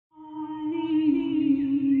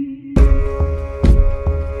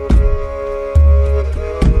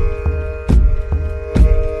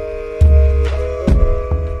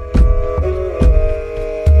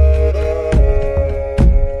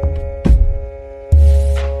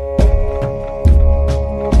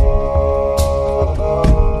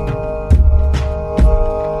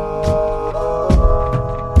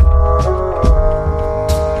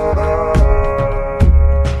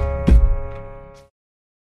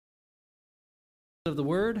of the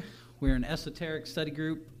Word. We're an esoteric study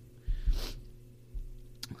group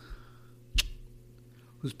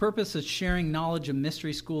whose purpose is sharing knowledge of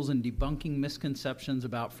mystery schools and debunking misconceptions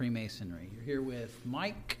about Freemasonry. You're here with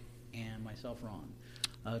Mike and myself,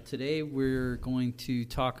 Ron. Today we're going to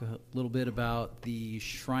talk a little bit about the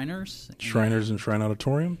Shriners. Shriners and Shrine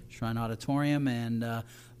Auditorium. Shrine Auditorium, and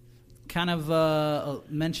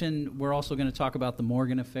mention we're also going to talk about the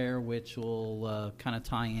Morgan Affair, which will kind of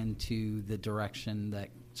tie into the direction that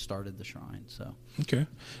started the Shrine. So, okay.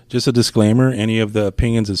 Just a disclaimer, any of the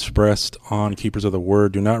opinions expressed on Keepers of the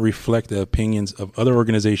Word do not reflect the opinions of other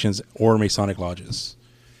organizations or Masonic lodges.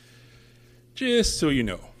 Just so you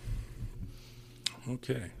know.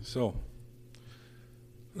 Okay, so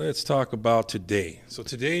let's talk about today. So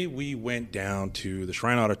today we went down to the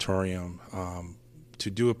Shrine Auditorium to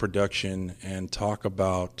do a production and talk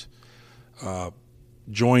about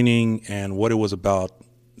joining and what it was about,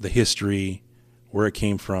 the history, where it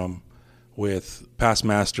came from, with past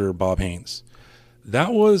master Bob Haynes.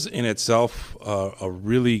 That was in itself a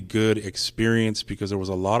really good experience because there was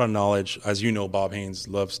a lot of knowledge. As you know, Bob Haynes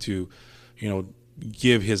loves to,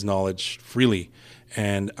 give his knowledge freely.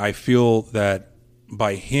 And I feel that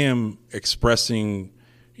by him expressing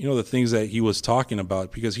the things that he was talking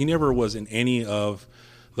about, because he never was in any of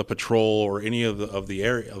the patrol or any of the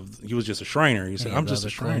area. He was just a Shriner. He said, "I'm just a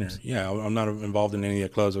Shriner. Clubs. Yeah, I'm not involved in any of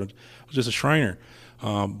the clubs. I was just a Shriner."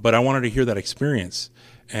 But I wanted to hear that experience.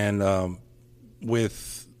 And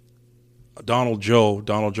with Donald Joe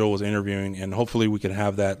was interviewing, and hopefully we can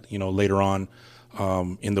have that later on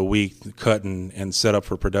in the week, cut and set up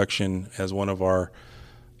for production as one of our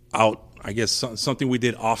something we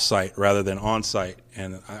did off-site rather than on-site,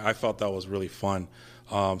 and I felt that was really fun.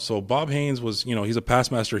 So Bob Haynes was, he's a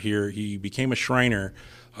past master here. He became a Shriner,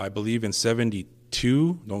 I believe, in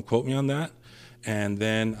 72. Don't quote me on that. And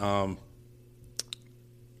then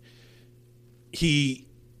he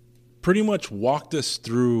pretty much walked us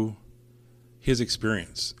through his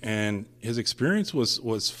experience. And his experience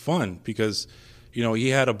was fun because, he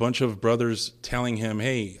had a bunch of brothers telling him,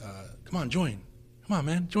 "Hey, come on, join. Come on,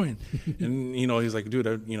 man, join." And he's like, "Dude,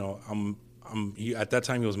 at that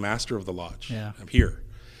time he was master of the lodge. Yeah. I'm here."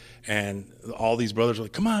 And all these brothers are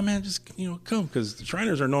like, "Come on, man, just come," because the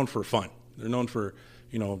Shriners are known for fun. They're known for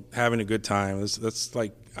having a good time. That's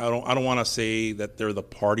like, I don't want to say that they're the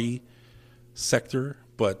party sector,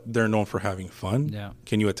 but they're known for having fun. Yeah.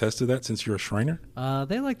 Can you attest to that since you're a Shriner?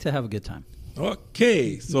 They like to have a good time.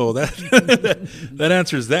 Okay, so that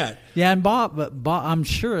answers that. Yeah, and Bob, I'm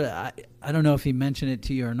sure, I don't know if he mentioned it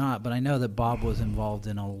to you or not, but I know that Bob was involved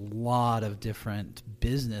in a lot of different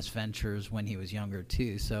business ventures when he was younger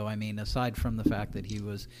too. So, I mean, aside from the fact that he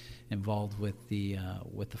was involved with the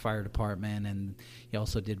fire department, and he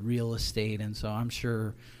also did real estate, and so I'm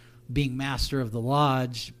sure being master of the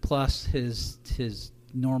lodge plus his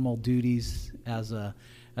normal duties as a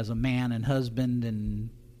man and husband and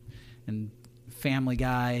family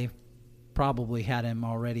guy probably had him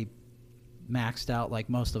already maxed out, like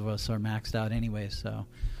most of us are maxed out anyway. So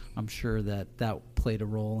I'm sure that played a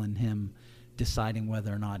role in him deciding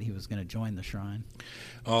whether or not he was going to join the Shrine.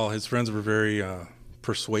 Oh, his friends were very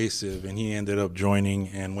persuasive, and he ended up joining.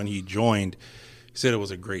 And when he joined, he said it was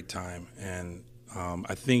a great time. And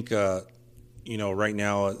I think right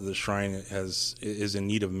now the Shrine is in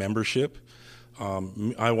need of membership.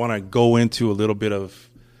 I want to go into a little bit of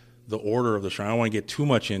the order of the Shrine. I don't want to get too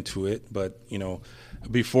much into it, but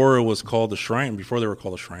before it was called the Shrine, before they were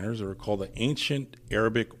called the Shriners, they were called the Ancient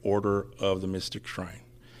Arabic Order of the Mystic Shrine,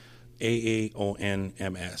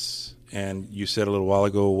 AAONMS. And you said a little while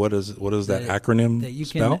ago, what does that acronym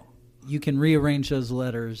spell? You can rearrange those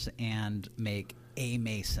letters and make a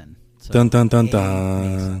Mason. So dun dun dun dun.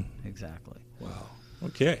 Mason. Exactly. Wow.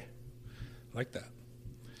 Okay, I like that.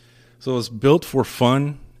 So it's built for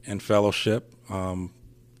fun and fellowship.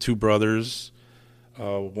 Two brothers,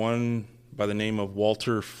 one by the name of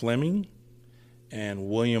Walter Fleming and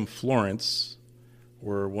William Florence,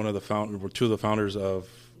 were two of the founders of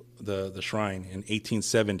the Shrine in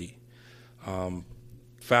 1870.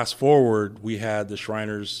 Fast forward, we had the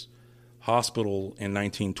Shriners Hospital in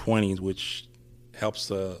 1920s, which helps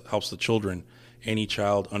the children. Any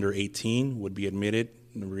child under 18 would be admitted,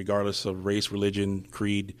 regardless of race, religion,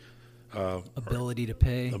 creed, ability to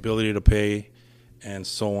pay. And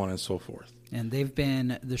so on and so forth. And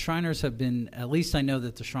the Shriners have been, at least I know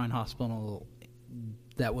that the Shrine Hospital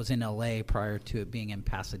that was in LA prior to it being in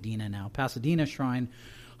Pasadena now. Pasadena Shrine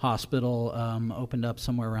Hospital opened up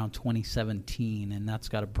somewhere around 2017, and that's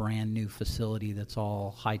got a brand new facility that's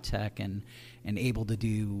all high tech and able to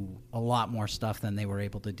do a lot more stuff than they were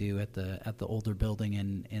able to do at the older building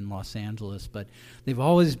in Los Angeles. But they've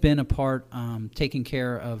always been a part taking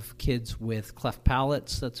care of kids with cleft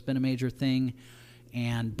palates. That's been a major thing.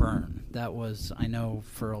 And burn. That was, I know,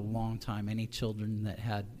 for a long time, any children that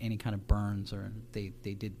had any kind of burns, or they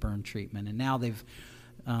did burn treatment. And now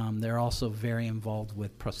they're also very involved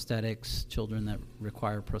with prosthetics, children that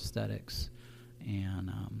require prosthetics, and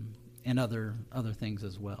other things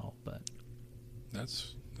as well. But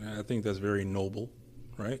I think that's very noble,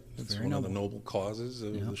 right? It's one of the noble causes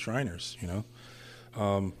of the Shriners.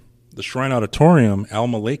 The Shrine Auditorium,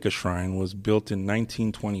 Alma Lake Shrine, was built in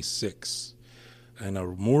 1926. In a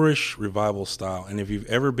Moorish revival style. And if you've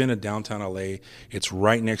ever been to downtown LA, it's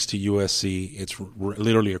right next to USC. It's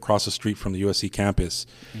literally across the street from the USC campus.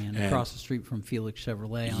 And across the street from Felix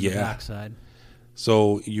Chevrolet on the backside.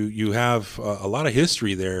 So you have a lot of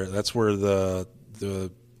history there. That's where the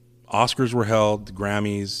Oscars were held, the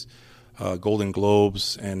Grammys, Golden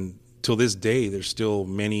Globes, and till this day, there's still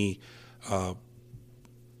many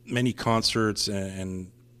concerts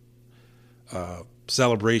and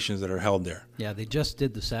celebrations that are held there. Yeah, they just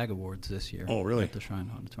did the SAG Awards this year. Oh, really? At the Shrine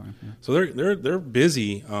Auditorium. Yeah. So they're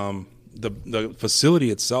busy. The facility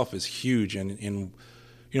itself is huge, and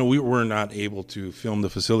we were not able to film the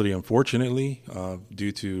facility, unfortunately,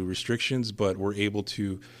 due to restrictions. But we were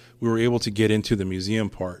able to get into the museum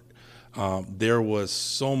part. There was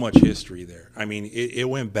so much history there. I mean, it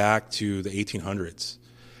went back to the 1800s,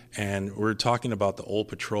 and we're talking about the old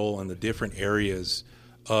patrol and the different areas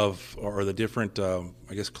or the different,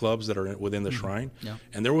 clubs that are within the shrine. Yeah.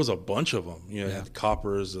 And there was a bunch of them. You had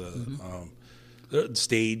Coppers, the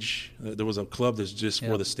stage. There was a club that's just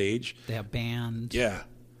for the stage. They have bands. Yeah.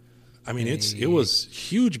 I mean, it was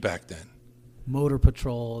huge back then. Motor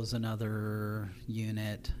Patrol is another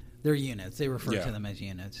unit. They're units. They refer to them as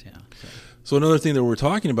units, yeah. So another thing that we're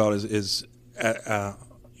talking about is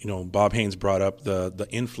Bob Haynes brought up the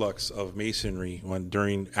influx of masonry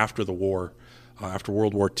after the war. After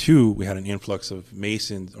World War II, we had an influx of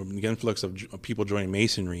people joining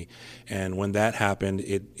masonry, and when that happened,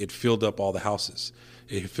 it filled up all the houses.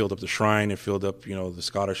 It filled up the shrine. It filled up, the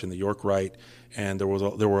Scottish and the York Rite, and there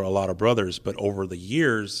were a lot of brothers. But over the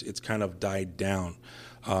years, it's kind of died down.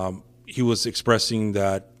 He was expressing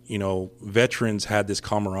that veterans had this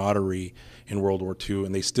camaraderie in World War II,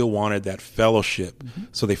 and they still wanted that fellowship. Mm-hmm.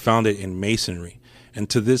 So they found it in masonry, and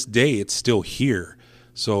to this day, it's still here.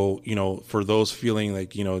 So, for those feeling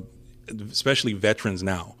like, especially veterans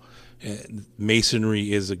now,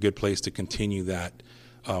 masonry is a good place to continue that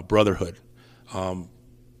brotherhood.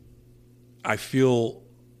 I feel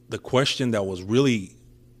the question that was really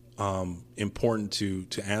important to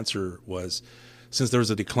answer was, since there's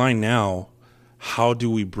a decline now, how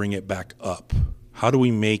do we bring it back up? How do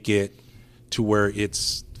we make it to where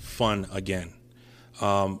it's fun again?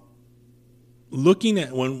 Looking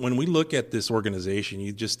at when we look at this organization,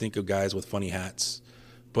 you just think of guys with funny hats,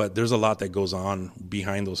 but there's a lot that goes on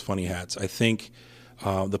behind those funny hats. I think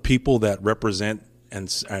the people that represent and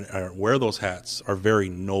wear those hats are very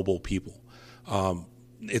noble people.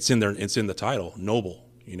 It's in the title, noble,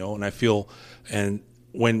 and I feel, and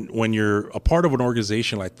when you're a part of an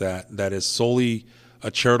organization like that is solely a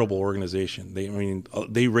charitable organization.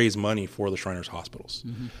 They raise money for the Shriners hospitals,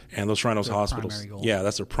 mm-hmm. and those Shriners hospitals,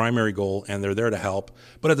 that's their primary goal, and they're there to help.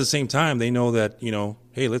 But at the same time, they know that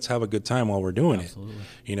hey, let's have a good time while we're doing it.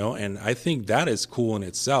 And I think that is cool in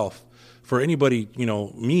itself. For anybody,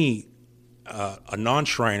 me, a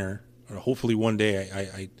non-Shriner, hopefully one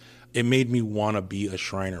day, it made me want to be a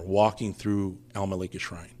Shriner walking through Alma Lake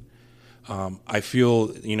Shrine. I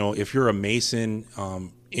feel if you're a Mason.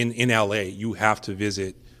 In LA, you have to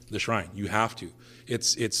visit the shrine. You have to.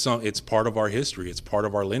 It's part of our history. It's part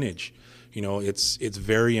of our lineage. It's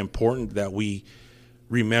very important that we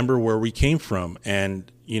remember where we came from. And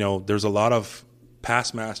there's a lot of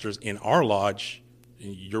past masters in our lodge.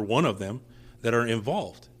 You're one of them that are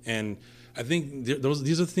involved. And I think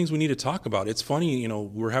these are the things we need to talk about. It's funny.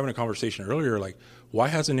 We were having a conversation earlier. Like, why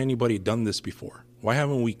hasn't anybody done this before? Why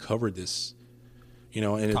haven't we covered this?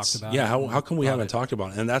 And how come we haven't talked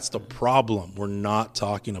about it? And that's the problem. We're not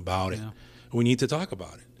talking about it. We need to talk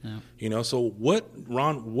about it. Yeah. So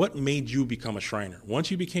what made you become a Shriner? Once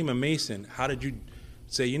you became a Mason, how did you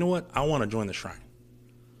say, you know what, I want to join the Shrine?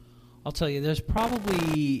 I'll tell you, there's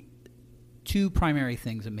probably two primary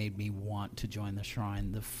things that made me want to join the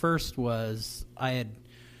Shrine. The first was I had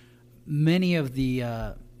many of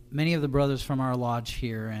the brothers from our lodge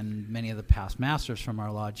here and many of the past masters from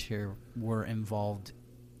our lodge here were involved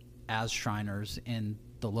as Shriners in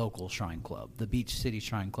the local Shrine Club, the Beach City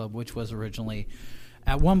Shrine Club, which was originally,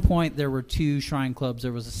 at one point there were two Shrine Clubs.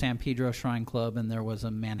 There was a San Pedro Shrine Club and there was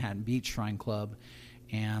a Manhattan Beach Shrine Club.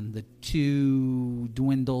 And the two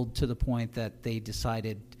dwindled to the point that they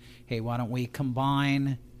decided, hey, why don't we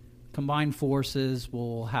combine forces?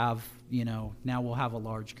 We'll have, now we'll have a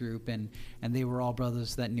large group. And they were all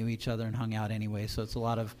brothers that knew each other and hung out anyway. So it's a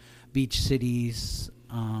lot of Beach Cities,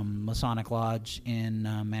 Masonic Lodge in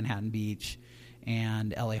Manhattan Beach,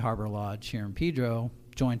 and LA Harbor Lodge here in Pedro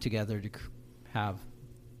joined together to have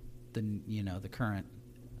the current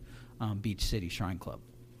Beach City Shrine Club.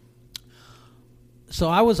 So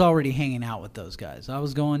I was already hanging out with those guys. I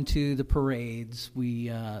was going to the parades.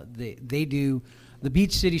 They do, the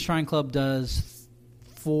Beach City Shrine Club does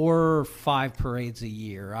 4 or 5 parades a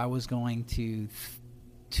year. I was going to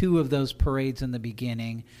 2 of those parades in the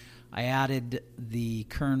beginning. I added the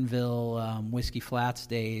Kernville Whiskey Flats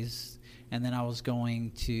days, and then I was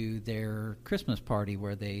going to their Christmas party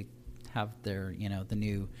where they have their, the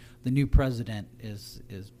new president is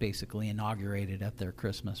basically inaugurated at their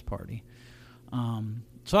Christmas party.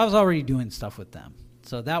 So I was already doing stuff with them.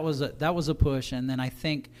 So that was a push, and then I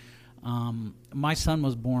think my son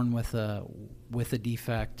was born with a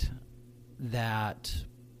defect that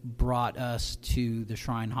brought us to the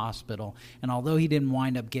Shrine Hospital. And although he didn't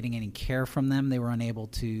wind up getting any care from them, they were unable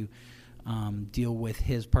to deal with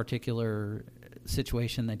his particular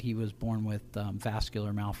situation that he was born with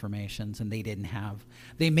vascular malformations, and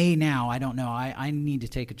they may now, I don't know. I need to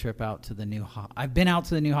take a trip out to the new I've been out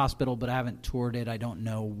to the new hospital, but I haven't toured it. I don't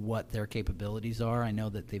know what their capabilities are. I know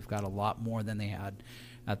that they've got a lot more than they had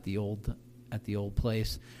at the old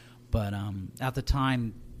place, but at the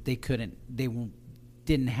time they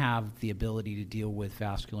didn't have the ability to deal with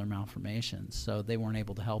vascular malformations, so they weren't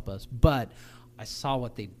able to help us. But I saw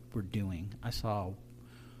what they were doing. I saw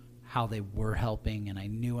how they were helping, and I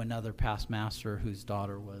knew another past master whose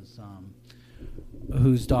daughter was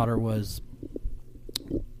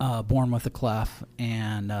born with a clef,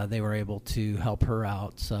 and they were able to help her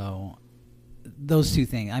out. So those two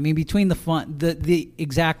things. I mean, between the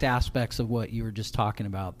exact aspects of what you were just talking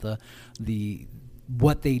about, the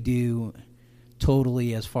what they do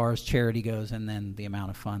totally as far as charity goes, and then the amount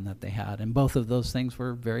of fun that they had, and both of those things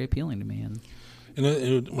were very appealing to me. And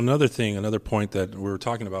another point that we were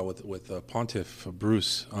talking about with Pontiff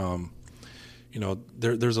Bruce,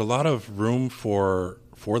 there's a lot of room for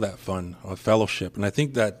that fun, fellowship, and I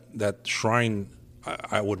think that Shrine,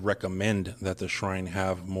 I would recommend that the Shrine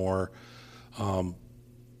have more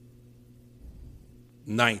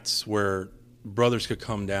nights where brothers could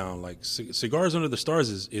come down. Like Cigars Under the Stars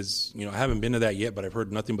is I haven't been to that yet, but I've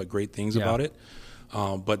heard nothing but great things about it.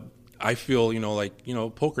 But I feel,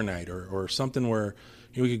 poker night or something where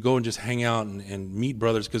we could go and just hang out and meet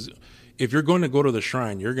brothers. Because if you're going to go to the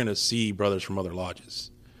Shrine, you're going to see brothers from other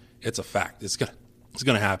lodges. It's a fact. It's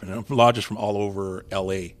gonna happen. Lodges from all over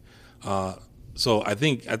LA. So I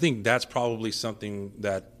think that's probably something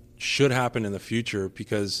that should happen in the future,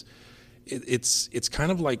 because it's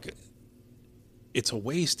kind of like it's a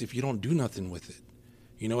waste if you don't do nothing with it.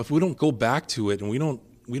 If we don't go back to it, and we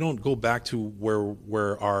don't go back to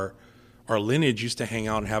where our lineage used to hang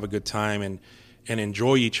out and have a good time and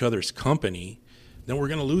enjoy each other's company, then we're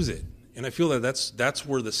going to lose it. And I feel that's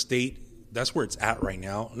where the state, that's where it's at right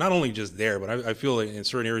now. Not only just there, but I feel like in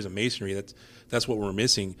certain areas of masonry, that's what we're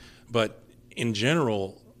missing. But in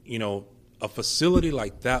general, a facility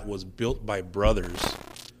like that was built by brothers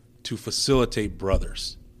to facilitate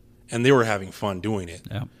brothers, and they were having fun doing it.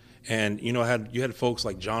 Yeah. And you had folks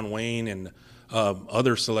like John Wayne and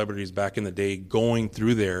other celebrities back in the day going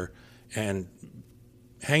through there and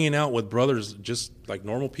hanging out with brothers just like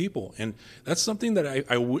normal people. And that's something that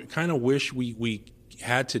I kind of wish we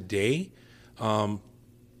had today.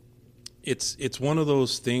 It's one of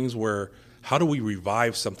those things where, how do we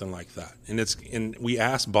revive something like that? And we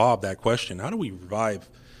asked Bob that question: how do we revive,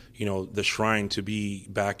 the Shrine to be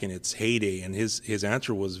back in its heyday? And his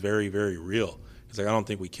answer was very, very real. He's like, I don't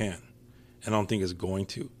think we can, and I don't think it's going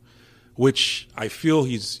to. Which I feel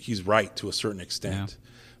he's right to a certain extent. Yeah.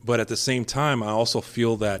 But at the same time, I also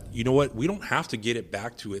feel that, we don't have to get it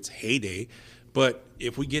back to its heyday. But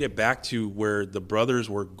if we get it back to where the brothers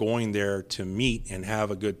were going there to meet and have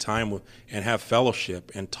a good time and have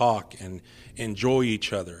fellowship and talk and enjoy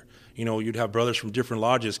each other, you'd have brothers from different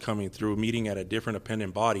lodges coming through, meeting at a different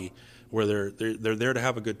appendant body where they're there to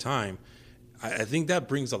have a good time. I think that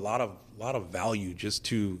brings a lot of value just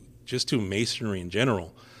to masonry in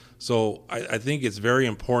general. So I think it's very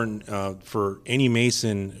important for any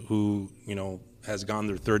Mason who has gone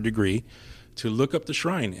their third degree to look up the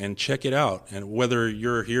shrine and check it out. And whether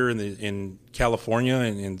you're here in California,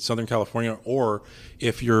 in Southern California, or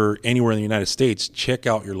if you're anywhere in the United States, check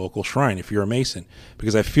out your local shrine if you're a Mason,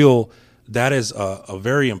 because I feel that is a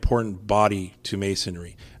very important body to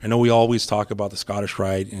Masonry. I know we always talk about the Scottish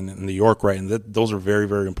Rite and the York Rite, and those are very,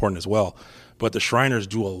 very important as well. But the Shriners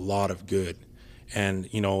do a lot of good. And,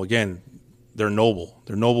 again, they're noble.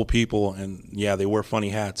 They're noble people, and, yeah, they wear funny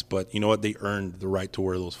hats, but you know what? They earned the right to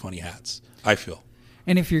wear those funny hats, I feel.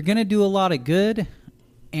 And if you're going to do a lot of good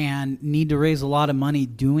and need to raise a lot of money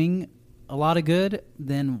doing a lot of good,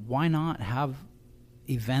 then why not have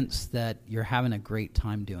events that you're having a great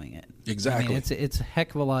time doing it? Exactly. I mean, it's a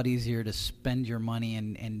heck of a lot easier to spend your money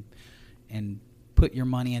and put your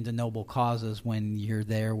money into noble causes when you're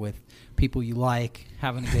there with people you like,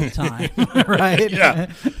 having a good time, right? Yeah,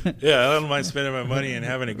 I don't mind spending my money and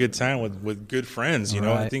having a good time with good friends. You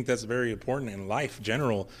know, Right. I think that's very important in life in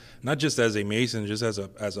general, not just as a Mason, just as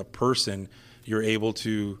a person. You're able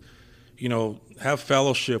to, have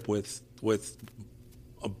fellowship with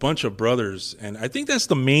a bunch of brothers, and I think that's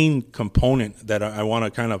the main component that I want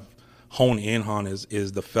to kind of hone in on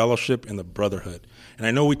is the fellowship and the brotherhood. And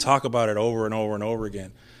I know we talk about it over and over and over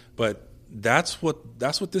again, but that's what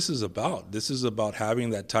this is about. This is about having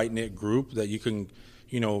that tight-knit group that you can,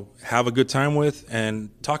 have a good time with and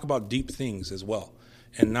talk about deep things as well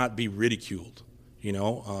and not be ridiculed,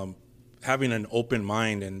 having an open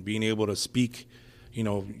mind and being able to speak,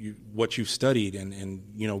 what you've studied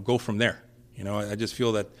and go from there. I just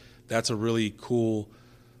feel that that's a really cool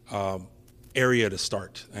area to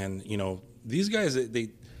start. And, these guys,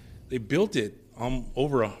 they built it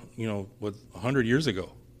over, 100 years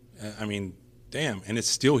ago. I mean, damn, and it's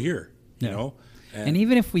still here, And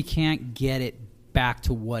even if we can't get it back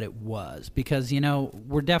to what it was, because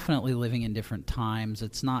we're definitely living in different times.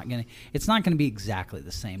 It's not gonna be exactly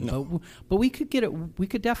the same. No. But we could get it. We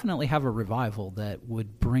could definitely have a revival that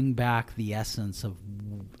would bring back the essence of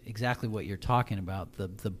exactly what you're talking about,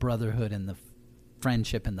 the brotherhood and the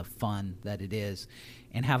friendship and the fun that it is,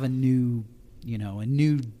 and have a new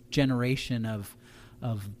generation of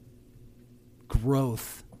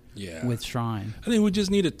growth. Yeah. With Shrine. I think we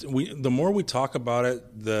just need to. The more we talk about it,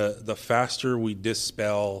 the faster we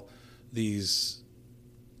dispel these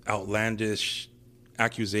outlandish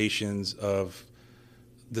accusations of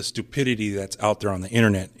the stupidity that's out there on the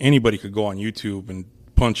internet. Anybody could go on YouTube and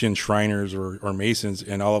punch in Shriners or Masons,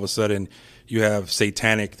 and all of a sudden you have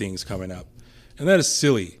satanic things coming up, and that is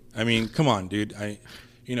silly. I mean, come on, dude.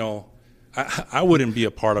 I wouldn't be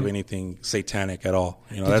a part of anything satanic at all.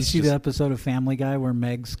 Did you see the episode of Family Guy where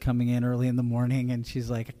Meg's coming in early in the morning and she's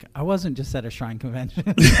like, I wasn't just at a Shrine convention.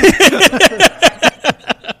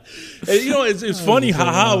 It's funny,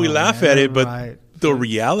 haha, we laugh at it, but right. The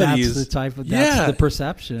reality is that's the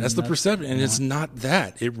perception. That's the perception, and it's not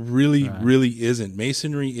that. It really, really isn't.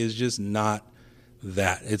 Masonry is just not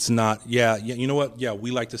that. It's not. Yeah. You know what? Yeah,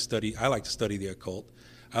 we like to study. I like to study the occult.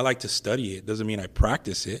 I like to study it. Doesn't mean I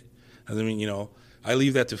practice it. Doesn't mean I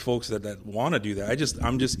leave that to folks that want to do that.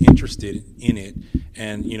 I'm just interested in it,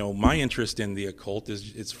 and my interest in the occult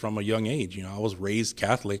it's from a young age. I was raised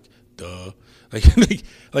Catholic. Duh.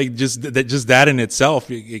 Like just that in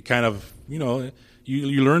itself, it kind of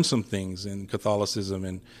you learn some things in Catholicism,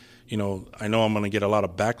 and I know I'm going to get a lot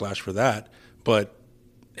of backlash for that, but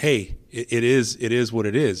hey, it is what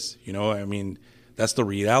it is. I mean, that's the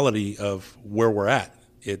reality of where we're at.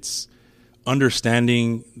 It's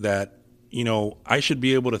understanding that I should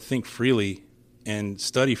be able to think freely and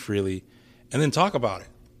study freely and then talk about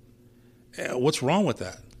it. What's wrong with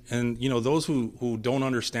that? And those who don't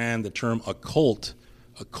understand the term occult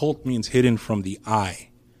means hidden from the eye.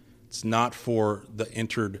 It's not for the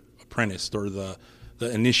entered apprentice or the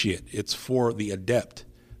initiate. It's for the adept.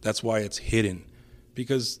 That's why it's hidden,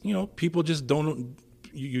 because people just don't.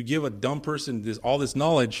 You give a dumb person all this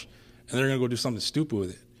knowledge, and they're gonna go do something stupid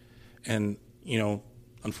with it. And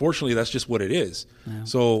unfortunately, that's just what it is. Yeah.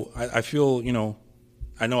 So I feel,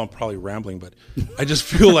 I know I'm probably rambling, but I just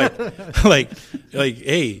feel like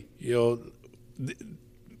hey,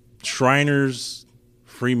 Shriners,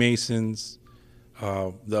 Freemasons,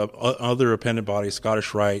 the other appendant bodies,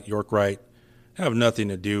 Scottish Rite, York Rite, have nothing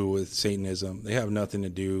to do with Satanism. They have nothing to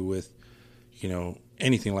do with,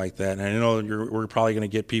 anything like that. And I know we're probably going to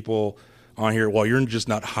get people on here. Well, you're just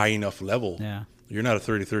not high enough level. Yeah. You're not a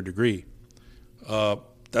 33rd degree.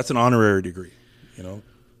 That's an honorary degree,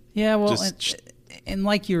 Yeah, well, and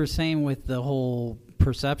like you were saying with the whole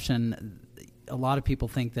perception, a lot of people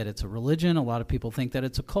think that it's a religion. A lot of people think that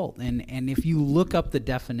it's a cult. And if you look up the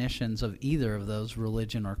definitions of either of those,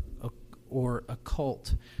 religion or a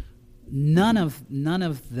cult, none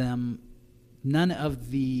of them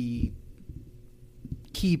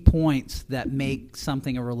key points that make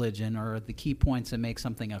something a religion or the key points that make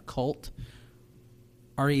something a cult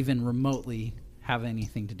are even remotely have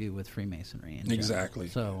anything to do with Freemasonry. Exactly.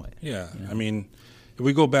 So yeah, I mean, if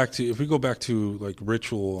we go back to like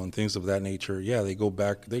ritual and things of that nature, yeah, they go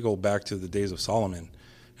back to the days of Solomon,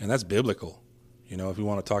 and that's biblical. You know, if we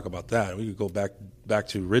want to talk about that, we could go back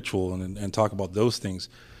to ritual and talk about those things.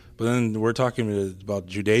 But then we're talking about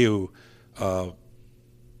Judeo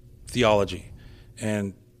theology.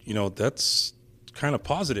 And, you know, that's kind of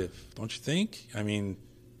positive, don't you think? I mean,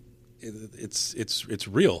 it's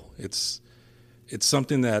real. It's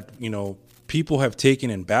something that, you know, people have taken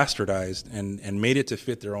and bastardized and made it to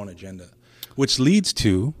fit their own agenda, which leads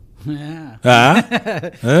to... Yeah.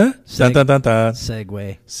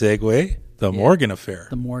 Segue. The Morgan Affair.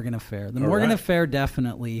 The Morgan Affair. The Morgan Affair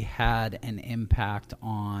definitely had an impact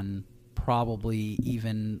on probably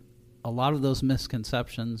even a lot of those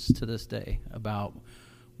misconceptions to this day about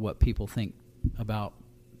what people think about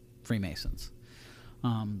Freemasons.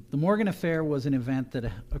 The Morgan Affair was an event that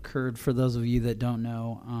occurred, for those of you that don't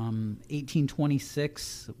know,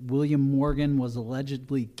 1826. William Morgan was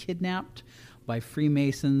allegedly kidnapped by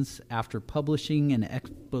Freemasons after publishing an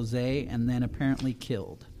expose and then apparently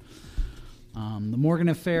killed. The Morgan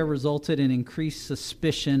Affair resulted in increased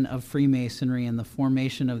suspicion of Freemasonry and the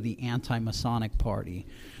formation of the Anti-Masonic Party.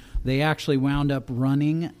 They actually wound up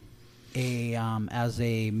running as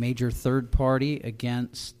a major third party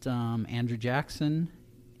against Andrew Jackson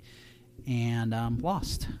and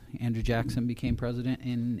lost. Andrew Jackson became president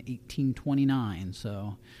in 1829,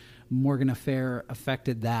 so Morgan Affair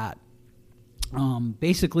affected that.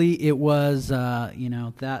 Basically, it was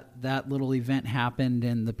that little event happened,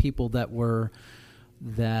 and the people that were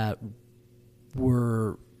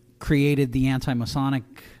created the Anti-Masonic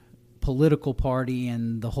political party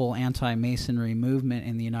and the whole anti-Masonry movement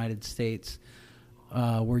in the United States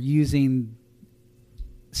were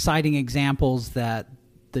citing examples that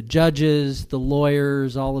the judges, the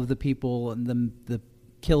lawyers, all of the people, and the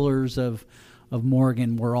killers of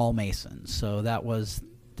Morgan were all Masons. So that was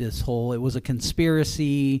it was a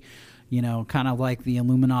conspiracy, you know, kind of like the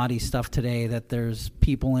Illuminati stuff today, that there's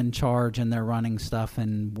people in charge and they're running stuff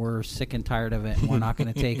and we're sick and tired of it and we're not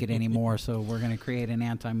going to take it anymore, so we're going to create an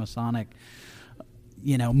anti-Masonic,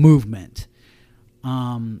 you know, movement.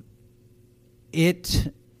 It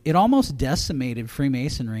almost decimated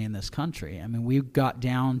Freemasonry in this country. I mean, we got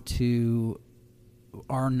down to,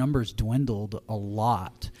 our numbers dwindled a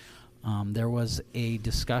lot. There was a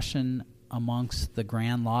discussion amongst the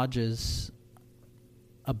Grand Lodges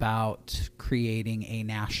about creating a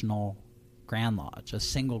national Grand Lodge, a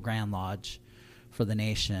single Grand Lodge for the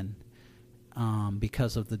nation,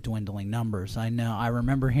 because of the dwindling numbers. I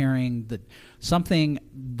remember hearing that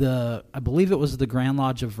I believe it was the Grand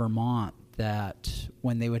Lodge of Vermont, that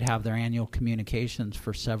when they would have their annual communications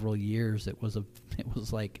for several years, it was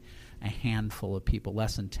like a handful of people,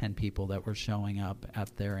 less than 10 people that were showing up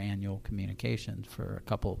at their annual communications for a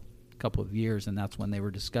couple of years, and that's when they were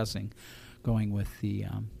discussing going with the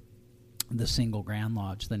single Grand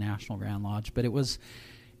Lodge, the National Grand Lodge. But it was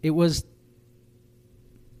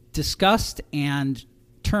discussed and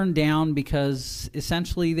turned down because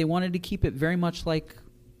essentially they wanted to keep it very much like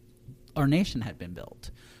our nation had been built,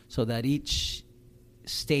 so that each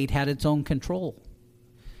state had its own control.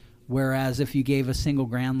 Whereas if you gave a single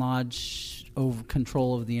Grand Lodge over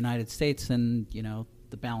control of the United States, then, you know,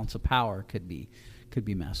 the balance of power could be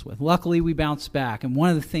messed with. Luckily, we bounced back, and one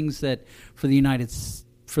of the things that for the United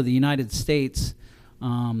States,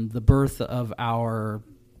 the birth of our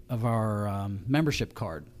membership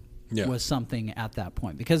card was something at that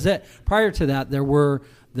point, because prior to that there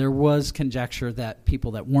was conjecture that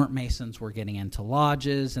people that weren't Masons were getting into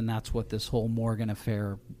lodges, and that's what this whole Morgan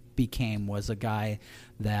Affair became, was a guy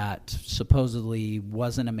that supposedly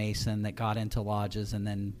wasn't a Mason that got into lodges and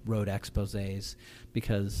then wrote exposés,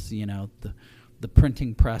 because, you know, the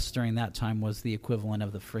printing press during that time was the equivalent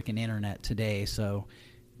of the freaking internet today, so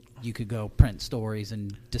you could go print stories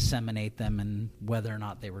and disseminate them, and whether or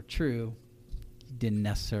not they were true, you didn't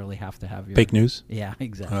necessarily have to have your... Fake news? Yeah,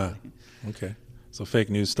 exactly. Okay. So fake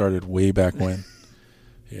news started way back when.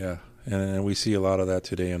 Yeah, and we see a lot of that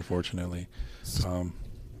today, unfortunately. So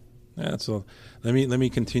let me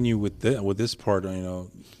continue with this part, you know,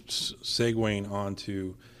 segueing on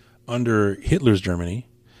to under Hitler's Germany.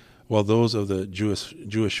 While those of the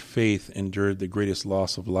Jewish faith endured the greatest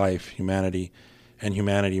loss of life, humanity,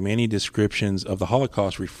 many descriptions of the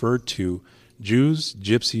Holocaust referred to Jews,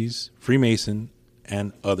 Gypsies, Freemason,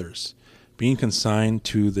 and others being consigned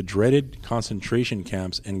to the dreaded concentration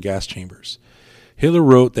camps and gas chambers. Hitler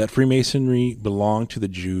wrote that Freemasonry belonged to the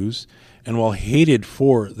Jews, and while hatred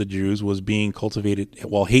for the Jews was being cultivated,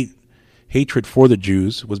 hatred for the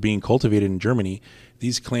Jews was being cultivated in Germany,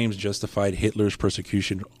 these claims justified Hitler's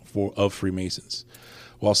persecution of Freemasons.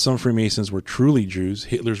 While some Freemasons were truly Jews,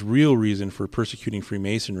 Hitler's real reason for persecuting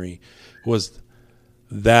Freemasonry was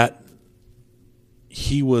that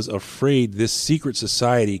he was afraid this secret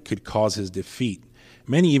society could cause his defeat.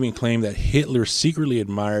 Many even claim that Hitler secretly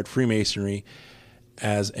admired Freemasonry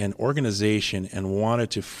as an organization and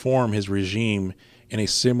wanted to form his regime in a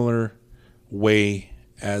similar way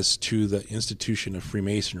as to the institution of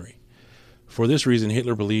Freemasonry. For this reason,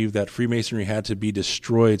 Hitler believed that Freemasonry had to be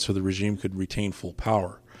destroyed so the regime could retain full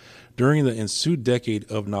power. During the ensued decade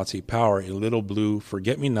of Nazi power, a little blue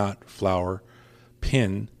forget-me-not flower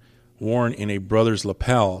pin worn in a brother's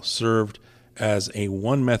lapel served as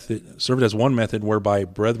one method whereby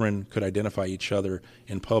brethren could identify each other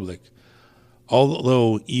in public.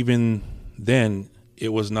 Although even then it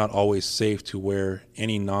was not always safe to wear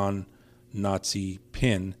any non-Nazi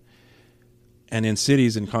pin, and in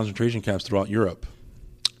cities and concentration camps throughout Europe.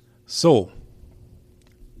 So,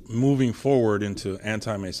 moving forward into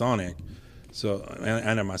anti-Masonic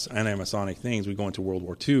things, we go into World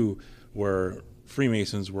War II, where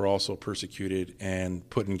Freemasons were also persecuted and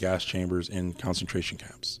put in gas chambers in concentration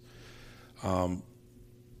camps. So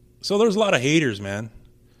there's a lot of haters, man.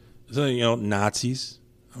 So, Nazis.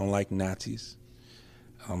 I don't like Nazis.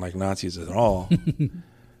 I don't like Nazis at all.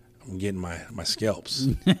 I'm getting my scalps.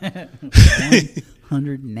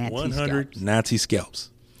 100 Nazi 100 scalps. Nazi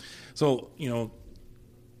scalps. So,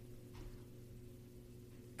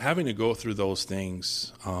 having to go through those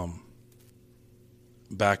things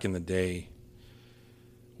back in the day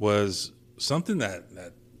was something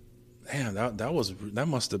that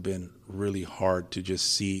must have been really hard to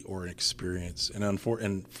just see or experience. And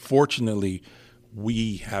fortunately,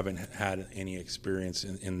 we haven't had any experience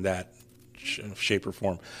in that shape or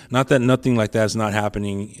form. Not that nothing like that is not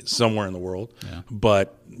happening somewhere in the world,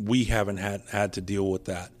 but we haven't had to deal with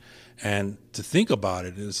that. And to think about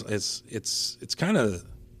it it's kind of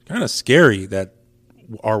scary that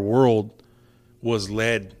our world was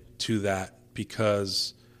led to that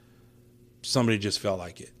because somebody just felt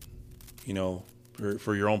like it,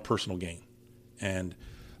 for your own personal gain. And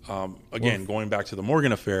again, going back to the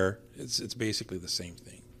Morgan affair, it's basically the same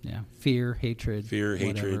thing. Yeah, fear, hatred.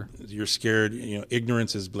 You're scared.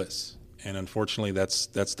 Ignorance is bliss, and unfortunately, that's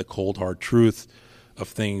the cold hard truth of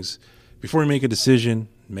things. Before you make a decision,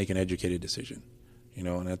 make an educated decision.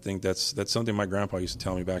 And I think that's something my grandpa used to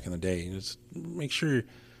tell me back in the day. Just make sure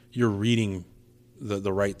you're reading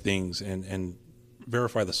the right things and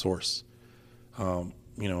verify the source. A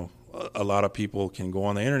lot of people can go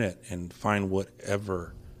on the internet and find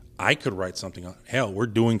whatever. I could write something on. Hell, we're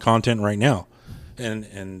doing content right now.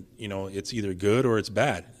 And it's either good or it's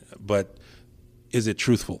bad, but is it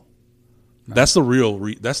truthful? Right. That's the real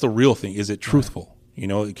thing. Is it truthful?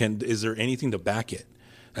 Right. Is there anything to back it?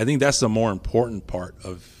 I think that's the more important part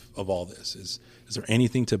of all this. Is there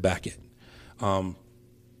anything to back it?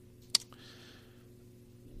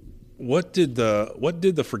 What did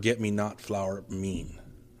the forget-me-not flower mean?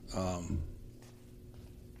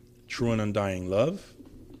 True and undying love.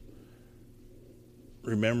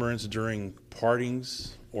 Remembrance during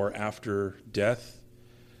partings or after death,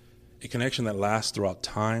 a connection that lasts throughout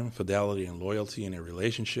time, fidelity and loyalty in a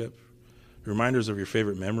relationship, reminders of your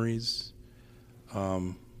favorite memories,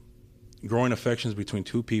 growing affections between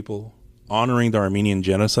two people, honoring the Armenian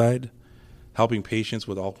genocide, helping patients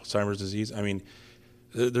with Alzheimer's disease. I mean,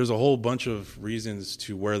 there's a whole bunch of reasons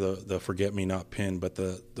to wear the forget-me-not pin, but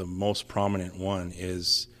the most prominent one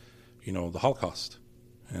is, the Holocaust.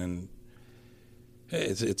 And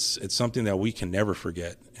it's something that we can never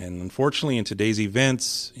forget. And unfortunately, in today's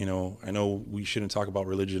events, I know we shouldn't talk about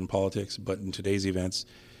religion and politics, but in today's events,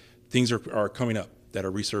 things are coming up that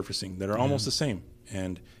are resurfacing that are almost the same.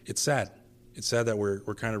 And it's sad. It's sad that we're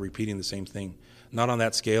kind of repeating the same thing, not on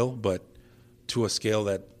that scale, but to a scale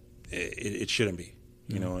that it shouldn't be.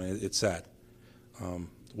 And it's sad.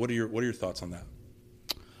 What are your thoughts on that?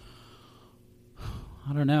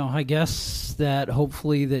 I don't know. I guess that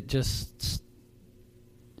hopefully that just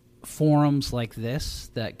forums like this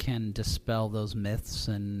that can dispel those myths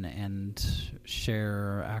and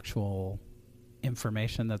share actual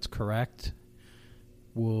information that's correct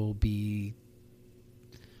will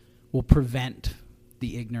prevent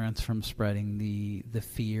the ignorance from spreading, the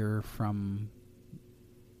fear from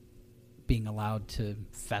being allowed to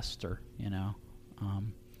fester, I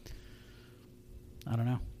don't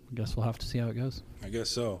know. I guess we'll have to see how it goes. I guess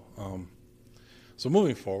so. So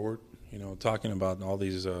moving forward, talking about all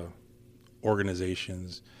these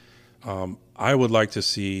organizations. I would like to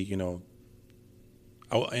see,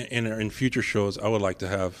 in future shows, I would like to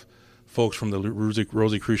have folks from the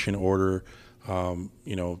Rosicrucian Order,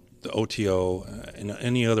 the OTO, and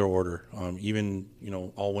any other order, even,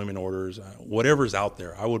 all women orders, whatever's out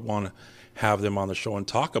there. I would want to have them on the show and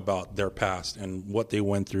talk about their past and what they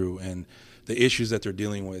went through and the issues that they're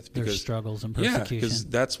dealing with. Their struggles and persecution. Yeah, because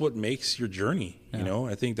that's what makes your journey. Yeah.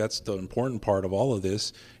 I think that's the important part of all of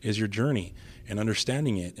this is your journey and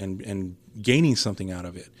understanding it and gaining something out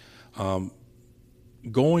of it.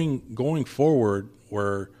 Going forward,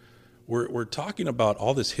 we're talking about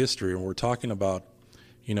all this history, and we're talking about,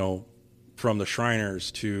 from the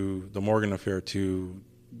Shriners to the Morgan Affair to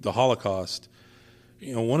the Holocaust.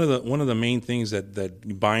 One of the main things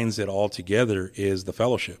that binds it all together is the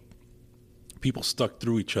fellowship. People stuck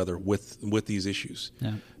through each other with these issues,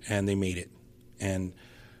 and they made it. And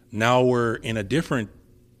now we're in a different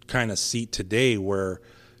kind of seat today, where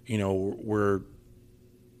we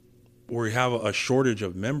have a shortage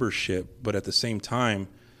of membership, but at the same time,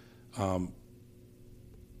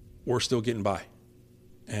 we're still getting by.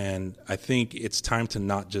 And I think it's time to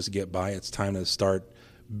not just get by. It's time to start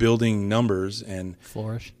building numbers and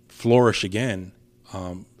flourish again.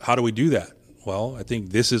 How do we do that? Well, I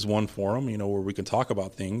think this is one forum, where we can talk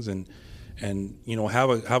about things and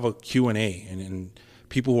have a Q&A, and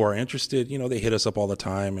people who are interested, they hit us up all the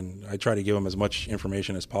time, and I try to give them as much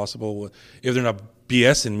information as possible. If they're not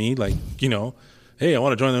BSing me, like, hey, I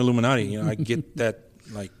want to join the Illuminati. I get that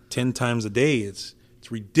like 10 times a day. It's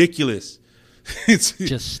ridiculous.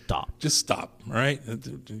 Just stop. Just stop. All right.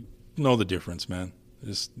 Know the difference, man.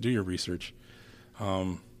 Just do your research.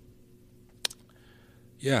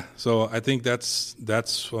 Yeah. So I think that's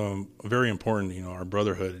very important, our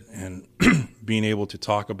brotherhood and being able to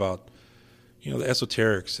talk about, the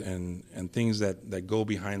esoterics and things that go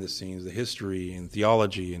behind the scenes, the history and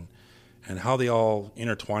theology and how they all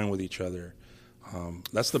intertwine with each other.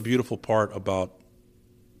 That's the beautiful part about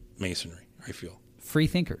Masonry, I feel. Free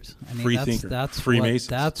thinkers. I mean, free thinkers. That's free what,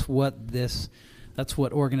 Masons. That's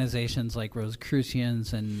what organizations like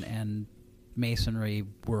Rosicrucians and Masonry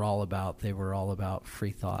were all about. They were all about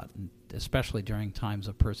free thought, and especially during times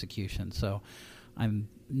of persecution. So I'm,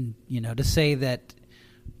 to say that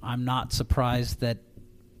I'm not surprised that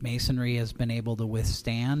Masonry has been able to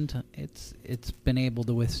withstand. It's been able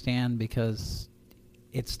to withstand because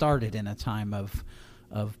it started in a time of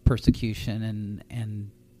persecution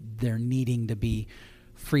and there needing to be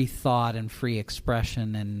free thought and free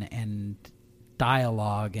expression and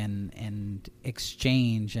dialogue and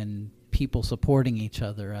exchange and people supporting each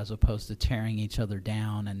other as opposed to tearing each other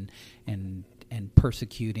down and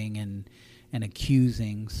persecuting and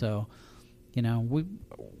accusing. So,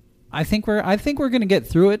 I think we're going to get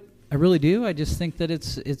through it. I really do. I just think that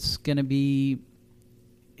it's going to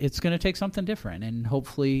take something different, and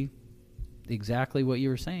hopefully exactly what you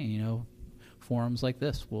were saying, forums like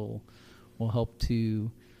this will help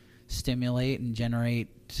to stimulate and generate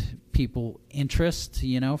people interest,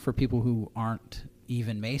 for people who aren't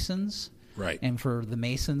even Masons. Right. And for the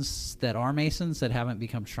Masons that are Masons that haven't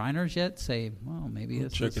become Shriners yet, say, well, maybe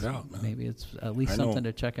it's check it out, man. Maybe it's at least something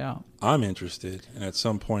to check out. I'm interested, and at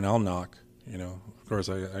some point I'll knock. Of course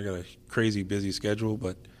I got a crazy busy schedule,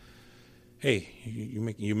 but hey,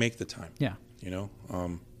 you make the time. Yeah. And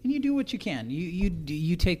you do what you can.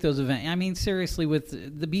 You take those events. I mean, seriously,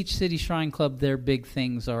 with the Beach City Shrine Club, their big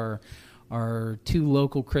things are 2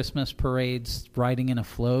 local Christmas parades, riding in a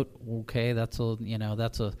float. Okay, that's a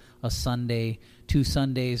Sunday, 2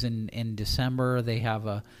 Sundays in December. They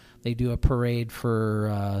do a parade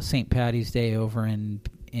for St. Patty's Day over in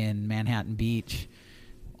Manhattan Beach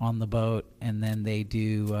on the boat, and then they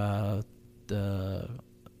do the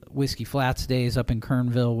Whiskey Flats Days up in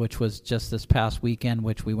Kernville, which was just this past weekend,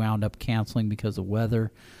 which we wound up canceling because of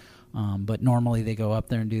weather. But normally they go up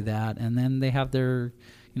there and do that, and then they have their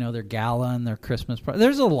gala and their Christmas party.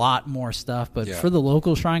 There's a lot more stuff, but for the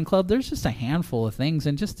local Shrine Club, there's just a handful of things,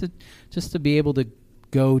 and just to be able to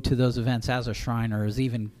go to those events as a Shriner is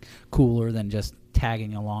even cooler than just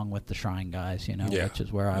tagging along with the Shrine guys, which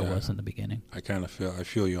is where I was in the beginning. I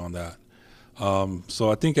feel you on that.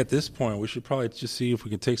 So I think at this point we should probably just see if we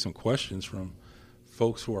can take some questions from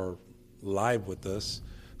folks who are live with us.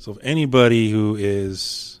 So if anybody who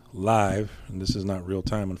is live, and this is not real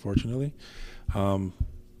time, unfortunately,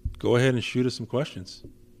 go ahead and shoot us some questions.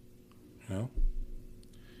 Let's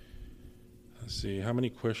see, how many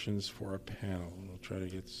questions for our panel? We'll try to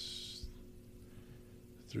get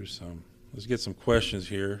through some. Let's get some questions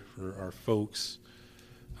here for our folks.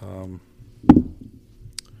 Don't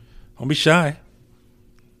be shy.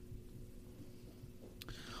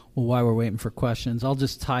 Well, while we're waiting for questions, I'll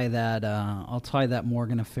just tie that. I'll tie that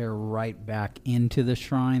Morgan affair right back into the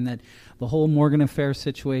shrine. That the whole Morgan affair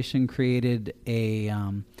situation created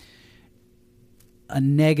a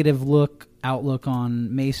negative outlook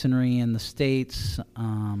on Masonry in the States.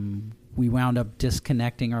 We wound up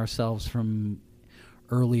disconnecting ourselves from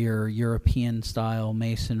earlier European-style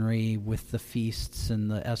Masonry with the feasts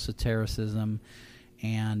and the esotericism,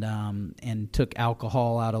 and took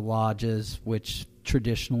alcohol out of lodges, which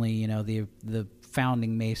traditionally, the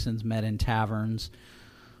founding Masons met in taverns.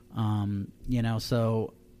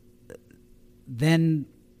 So then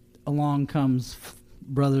along comes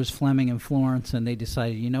Brothers Fleming and Florence, and they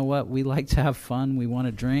decided, you know what, we like to have fun, we want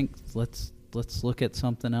to drink, let's look at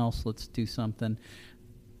something else, let's do something,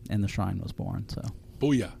 and the shrine was born. So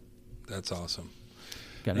booyah, that's awesome.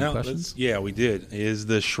 Got any questions? Yeah, we did. Is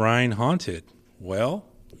the shrine haunted? Well,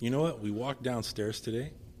 you know what, we walked downstairs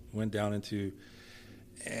today, went down into,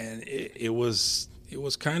 and it was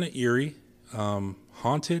kind of eerie.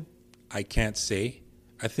 Haunted, I can't say.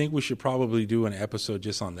 I think we should probably do an episode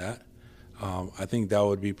just on that. I think that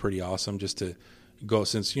would be pretty awesome, just to go,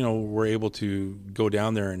 since we're able to go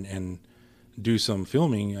down there and do some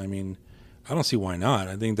filming. I mean, I don't see why not.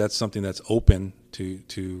 I think that's something that's open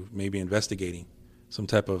to maybe investigating some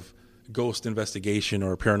type of ghost investigation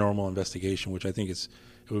or paranormal investigation, which I think it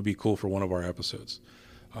would be cool for one of our episodes.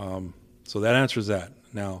 So that answers that.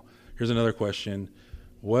 Now, here's another question.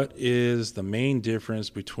 What is the main difference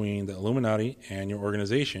between the Illuminati and your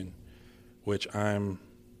organization? Which I'm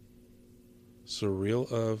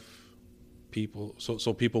surreal of people,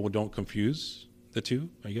 so people don't confuse the two,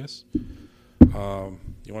 I guess. You want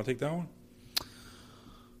to take that one?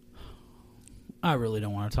 I really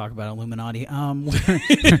don't want to talk about Illuminati.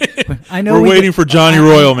 I know we're waiting for Johnny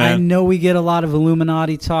Royal, man. I know we get a lot of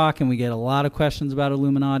Illuminati talk, and we get a lot of questions about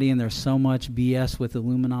Illuminati, and there's so much BS with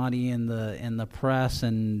Illuminati in the press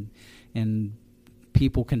and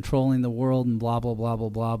people controlling the world and blah blah blah blah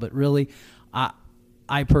blah. But really,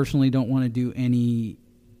 I personally don't want to do any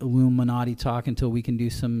Illuminati talk until we can do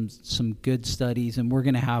some good studies, and we're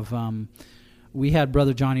going to have. We had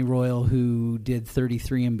Brother Johnny Royal, who did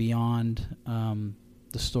 33 and Beyond,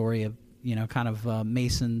 the story of, kind of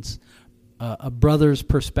Masons, a brother's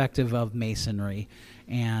perspective of Masonry.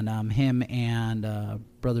 And him and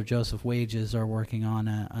Brother Joseph Wages are working on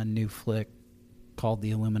a new flick called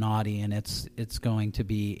The Illuminati, and it's going to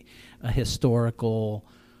be a historical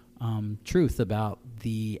truth about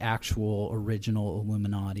the actual original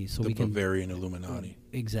Illuminati. So the Bavarian Illuminati.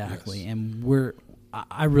 Exactly. Yes. And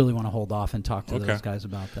I really want to hold off and talk to those guys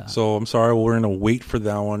about that. So I'm sorry, we're going to wait for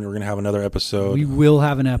that one. We're going to have another episode. We will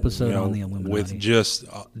have an episode on the Illuminati with just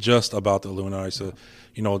about the Illuminati. So,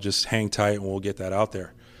 just hang tight and we'll get that out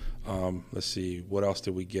there. Let's see, what else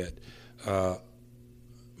did we get?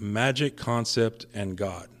 Magic, concept, and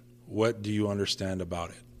God. What do you understand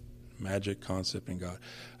about it? Magic, concept, and God.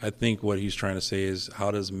 I think what he's trying to say is, how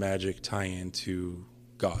does magic tie into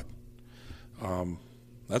God?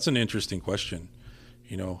 That's an interesting question.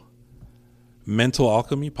 Mental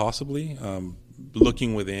alchemy, possibly,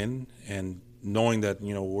 looking within and knowing that,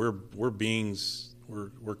 we're beings,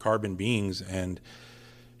 we're carbon beings, and,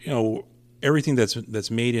 everything that's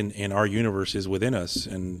made in our universe is within us.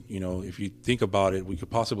 And, if you think about it, we could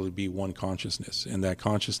possibly be one consciousness, and that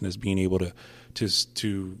consciousness being able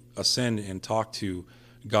to ascend and talk to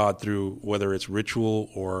God through, whether it's ritual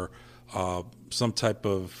or some type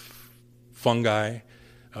of fungi,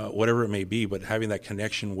 whatever it may be, but having that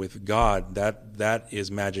connection with God, that is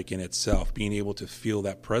magic in itself. Being able to feel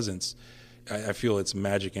that presence, I feel it's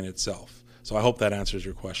magic in itself. So I hope that answers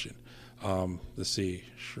your question. Let's see.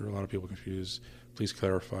 Sure, a lot of people confused. Please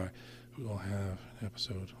clarify. We will have an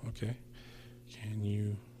episode. Okay. Can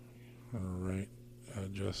you? All right.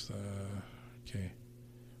 Okay.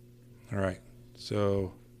 All right.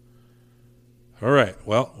 So. All right.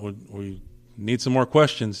 Well, we need some more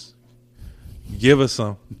questions. Give us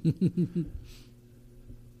some.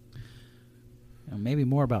 Maybe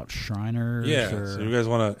more about Shriners. Yeah. So you guys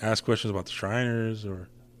want to ask questions about the Shriners or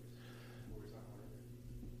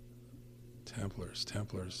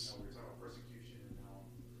Templars?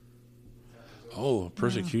 Oh,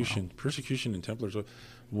 persecution and Templars.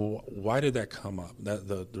 Well, why did that come up? That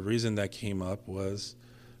the reason that came up was,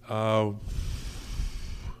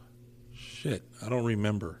 shit, I don't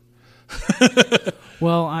remember.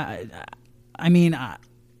 Well, I mean,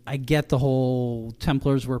 I get the whole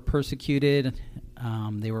Templars were persecuted.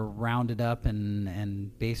 They were rounded up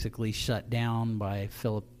and basically shut down by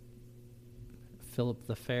Philip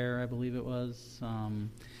the Fair, I believe it was.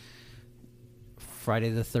 Friday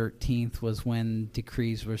the 13th was when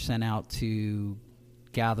decrees were sent out to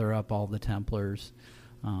gather up all the Templars.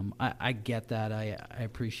 I get that. I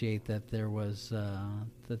appreciate that there was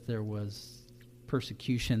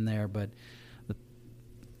persecution there, but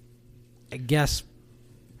I guess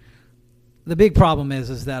the big problem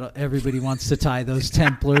is that everybody wants to tie those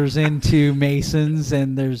Templars into Masons,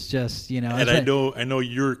 and there's just, you know. And I know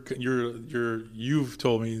you've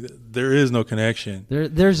told me that there is no connection.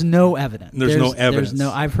 There's no evidence. There's no evidence.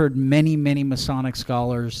 I've heard many Masonic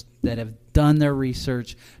scholars that have done their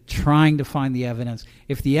research trying to find the evidence.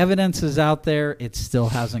 If the evidence is out there, it still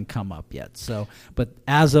hasn't come up yet. So, but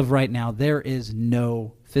as of right now, there is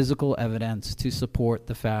no physical evidence to support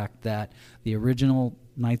the fact that the original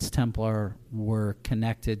Knights Templar were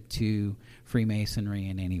connected to Freemasonry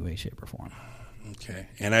in any way, shape, or form. Okay,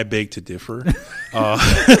 and I beg to differ.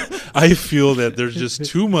 I feel that there's just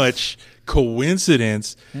too much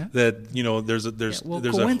coincidence that, you know, there's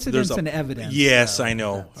coincidence and evidence. Yes, I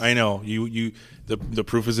know. The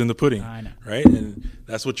proof is in the pudding. I know, right? And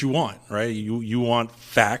that's what you want, right? You want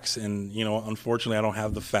facts, and, you know, unfortunately, I don't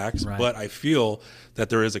have the facts, right. But I feel that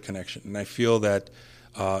there is a connection, and I feel that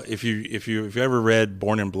if you ever read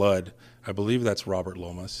Born in Blood, I believe that's Robert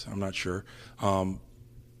Lomas. I'm not sure.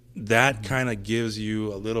 That kind of gives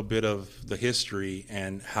you a little bit of the history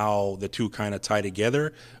and how the two kind of tie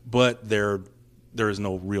together, but there is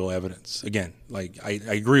no real evidence. Again, like I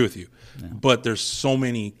agree with you, but there's so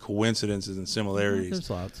many coincidences and similarities. There's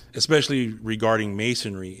lots, especially regarding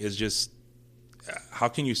Masonry. Is just, how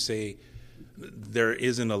can you say there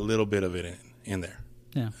isn't a little bit of it in there?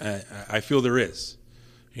 Yeah, I feel there is.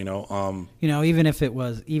 You know, even if it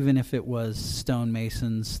was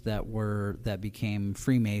stonemasons that became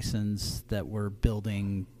Freemasons that were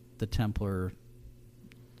building the Templar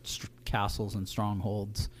castles and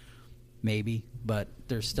strongholds, maybe, but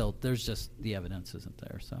there's just the evidence isn't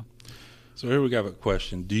there. So here we have a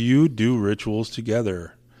question: do you do rituals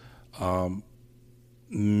together?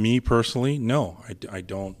 Me personally, no, I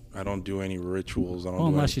don't do any rituals.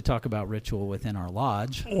 Unless you talk about ritual within our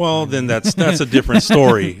lodge. Well, then that's a different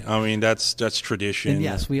story. I mean, that's tradition. And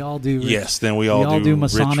yes, we all do. Then we all do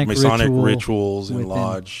Masonic rituals in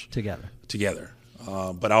lodge together.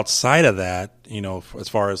 But outside of that, you know, as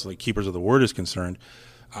far as like Keepers of the Word is concerned,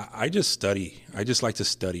 I just study. I just like to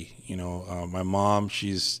study. You know, my mom,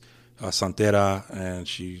 she's santera, and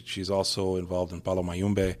she's also involved in Palo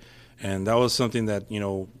Mayumbe. And that was something that, you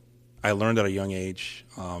know, I learned at a young age.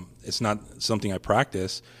 It's not something I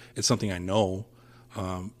practice. It's something I know.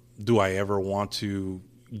 Do I ever want to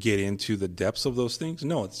get into the depths of those things?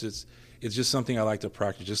 No, it's just something I like to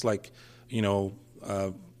practice. Just like, you know,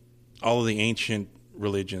 all of the ancient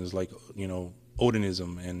religions, like, you know,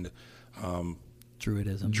 Odinism and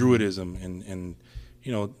Druidism and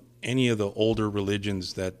you know, any of the older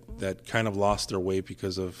religions that kind of lost their way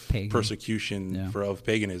because of persecution of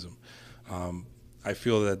paganism. I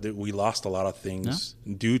feel that we lost a lot of things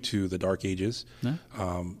due to the Dark Ages.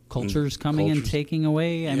 Cultures coming and taking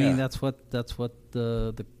away. I mean, that's what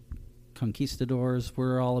the conquistadors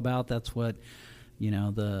were all about. That's what, you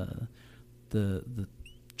know, the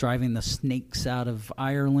driving the snakes out of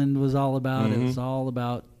Ireland was all about. Mm-hmm. It was all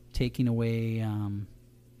about taking away,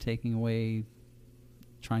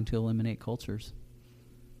 trying to eliminate cultures.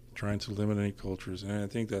 And I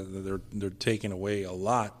think that they're taking away a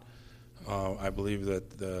lot. I believe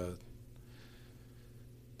that the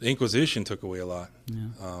Inquisition took away a lot.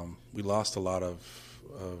 Yeah. We lost a lot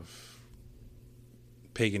of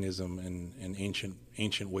paganism and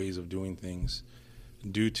ancient ways of doing things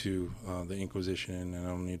due to the Inquisition. And I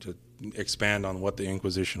don't need to expand on what the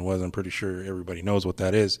Inquisition was. I'm pretty sure everybody knows what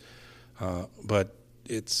that is. But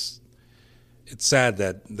it's sad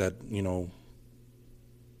that you know,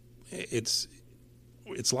 it's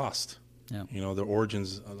lost. Yeah. You know, the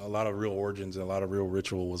origins, a lot of real origins and a lot of real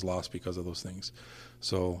ritual was lost because of those things.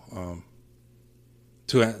 So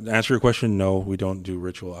to answer your question, no, we don't do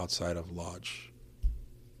ritual outside of lodge.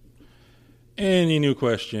 Any new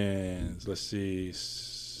questions? Let's see.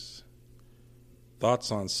 Thoughts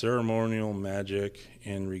on ceremonial magic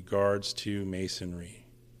in regards to Masonry?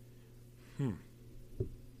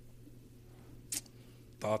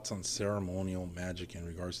 Thoughts on ceremonial magic in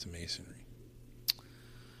regards to Masonry?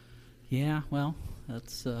 Yeah, well,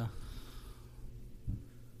 that's I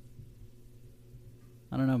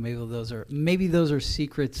don't know. Maybe those are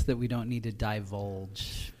secrets that we don't need to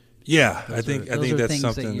divulge. Yeah, I think that's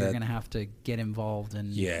something that you're going to have to get involved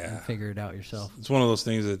in and figure it out yourself. It's one of those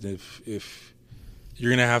things that if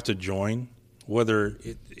you're going to have to join, whether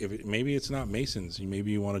maybe it's not Masons,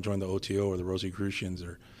 maybe you want to join the OTO or the Rosicrucians,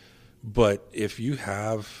 but if you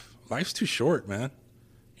have, life's too short, man.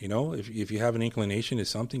 You know, if you have an inclination to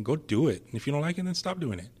something, go do it. And if you don't like it, then stop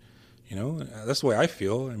doing it. You know, that's the way I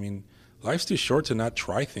feel. I mean, life's too short to not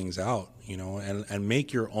try things out, you know, and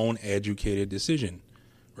make your own educated decision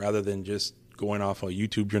rather than just going off a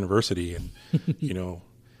YouTube University and, you know,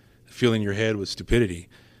 filling your head with stupidity.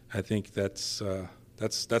 I think that's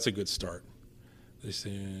a good start. They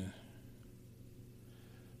say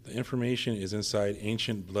the information is inside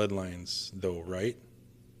ancient bloodlines, though, right?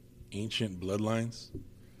 Ancient bloodlines?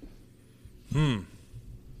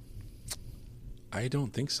 I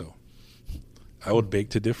don't think so. I would beg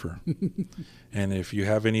to differ. And if you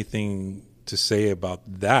have anything to say about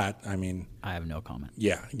that, I mean, I have no comment.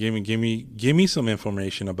 Yeah, give me some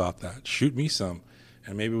information about that. Shoot me some,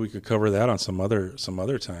 and maybe we could cover that on some other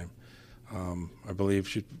time. I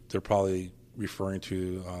believe they're probably referring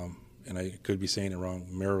to, and I could be saying it wrong,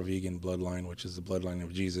 Merovingian bloodline, which is the bloodline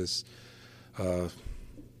of Jesus.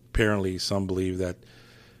 Apparently, some believe that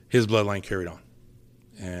his bloodline carried on,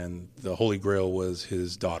 and the Holy Grail was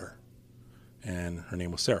his daughter, and her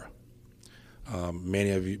name was Sarah.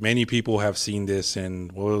 Many people have seen this in,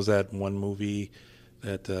 what was that one movie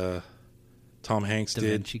that Tom Hanks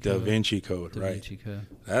did? Da Vinci Code, right? Da Vinci Code.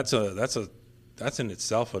 That's in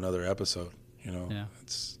itself another episode. You know, yeah.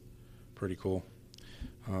 It's pretty cool.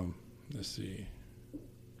 Let's see.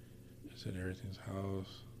 Is it Everything's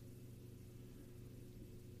House?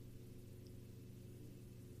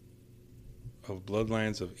 Of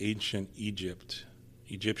bloodlines of ancient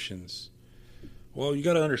Egyptians. Well, you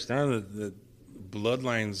got to understand that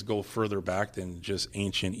bloodlines go further back than just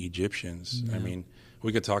ancient Egyptians. Yeah. I mean,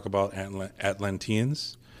 we could talk about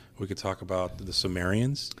Atlanteans. We could talk about the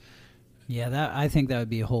Sumerians. Yeah, I think that would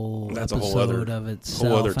be a whole episode of itself.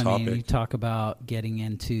 Whole other topic. Mean, you talk about getting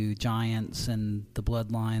into giants and the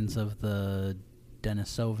bloodlines of the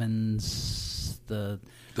Denisovans, the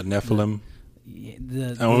Nephilim.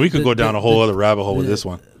 We could go down a whole other rabbit hole with this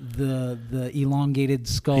one. The elongated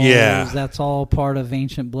skulls, that's all part of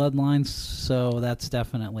ancient bloodlines. So that's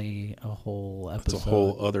definitely a whole episode. That's a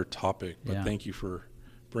whole other topic. But thank you for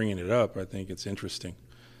bringing it up. I think it's interesting.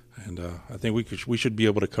 And I think we should be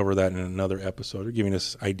able to cover that in another episode. You're giving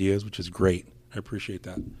us ideas, which is great. I appreciate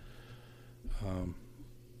that.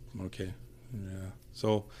 Okay. Yeah.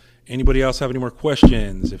 So anybody else have any more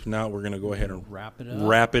questions? If not, we're going to go ahead and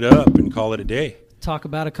wrap it up and call it a day. Talk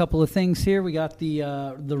about a couple of things here. We got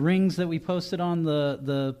the rings that we posted on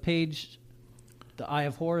the page. The Eye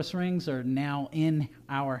of Horus rings are now in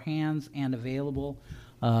our hands and available.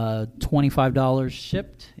 $25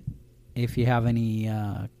 shipped. If you have any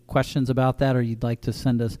questions about that, or you'd like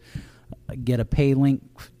to get a pay link,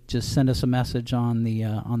 just send us a message on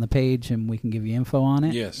the page, and we can give you info on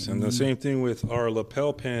it. Yes, and the same thing with our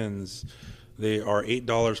lapel pins. They are $8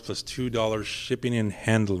 plus $2 shipping and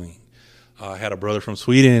handling. I had a brother from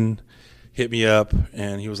Sweden hit me up,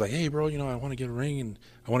 and he was like, "Hey, bro, I want to get a ring, and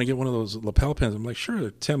I want to get one of those lapel pins." I'm like, "Sure,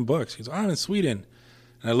 they're $10." He's like, "I'm in Sweden,"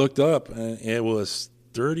 and I looked up, and it was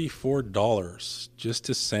 $34 just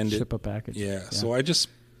to send ship a package. Yeah, so I just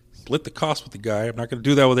split the cost with the guy. I'm not going to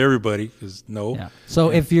do that with everybody because no. Yeah.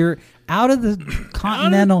 So if you're out of the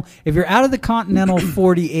continental,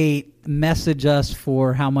 48, message us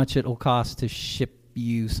for how much it'll cost to ship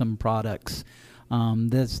you some products.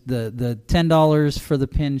 That's the $10 for the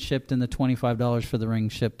pin shipped and the $25 for the ring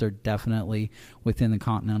shipped are definitely within the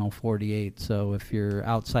continental 48. So if you're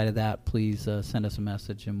outside of that, please send us a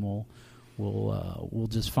message, and we'll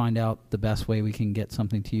just find out the best way we can get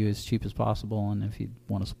something to you as cheap as possible. And if you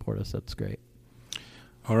want to support us, that's great.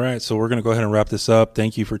 All right, so we're going to go ahead and wrap this up.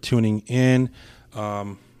 Thank you for tuning in.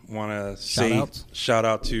 Want to say shout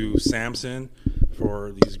out to Samson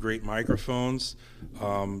for these great microphones.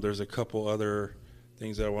 There's a couple other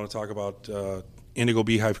things that I want to talk about. Indigo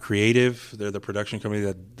Beehive Creative, they're the production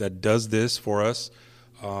company that does this for us.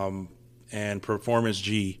 And Performance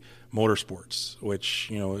G Motorsports, which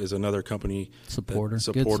is another company good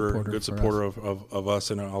supporter of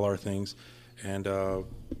us and all our things, and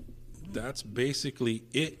that's basically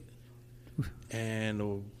it.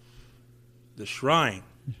 And the Shrine,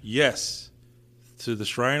 yes, to the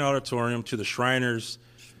Shrine Auditorium, to the Shriners,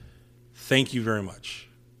 thank you very much.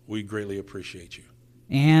 We greatly appreciate you.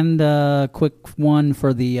 And a quick one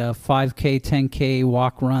for the 5K, 10K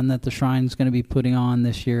walk run that the Shrine's going to be putting on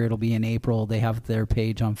this year. It'll be in April. They have their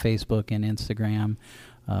page on Facebook and Instagram,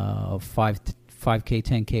 5K,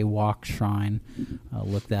 10K walk Shrine.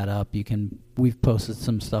 Look that up. We've posted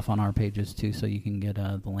some stuff on our pages too, so you can get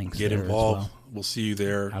the links. Get there involved. As well. We'll see you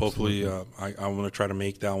there. Absolutely. Hopefully, I'm going to try to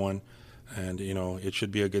make that one. And, it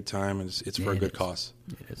should be a good time, and it's for a good cause.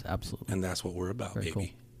 It is, absolutely. And that's what we're about, Very baby. Cool.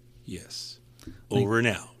 Yes. Over and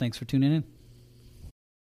out. Thanks for tuning in.